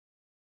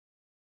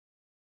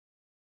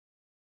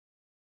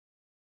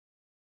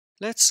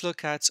Let's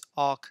look at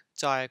arc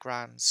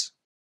diagrams.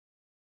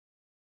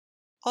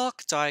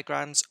 Arc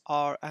diagrams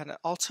are an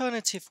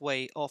alternative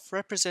way of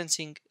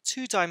representing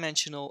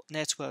two-dimensional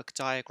network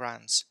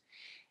diagrams.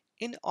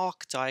 In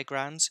arc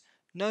diagrams,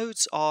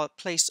 nodes are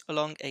placed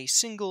along a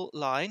single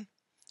line,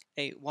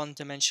 a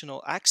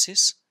one-dimensional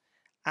axis,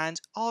 and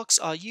arcs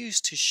are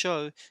used to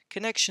show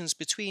connections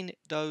between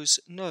those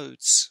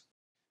nodes.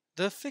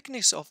 The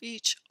thickness of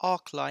each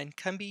arc line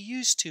can be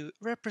used to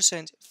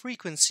represent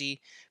frequency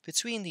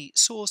between the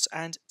source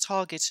and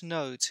target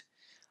node.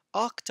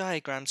 Arc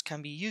diagrams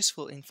can be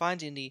useful in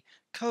finding the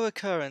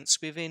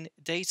co-occurrence within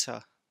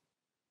data.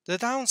 The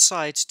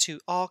downside to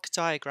arc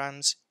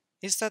diagrams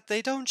is that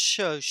they don't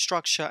show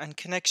structure and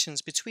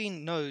connections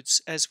between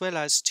nodes as well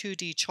as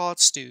 2D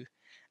charts do,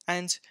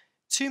 and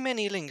too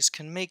many links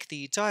can make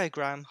the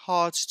diagram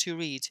hard to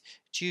read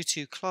due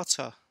to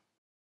clutter.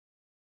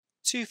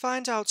 To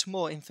find out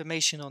more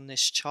information on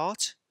this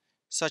chart,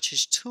 such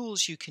as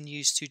tools you can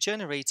use to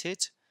generate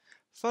it,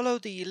 follow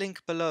the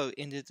link below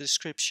in the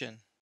description.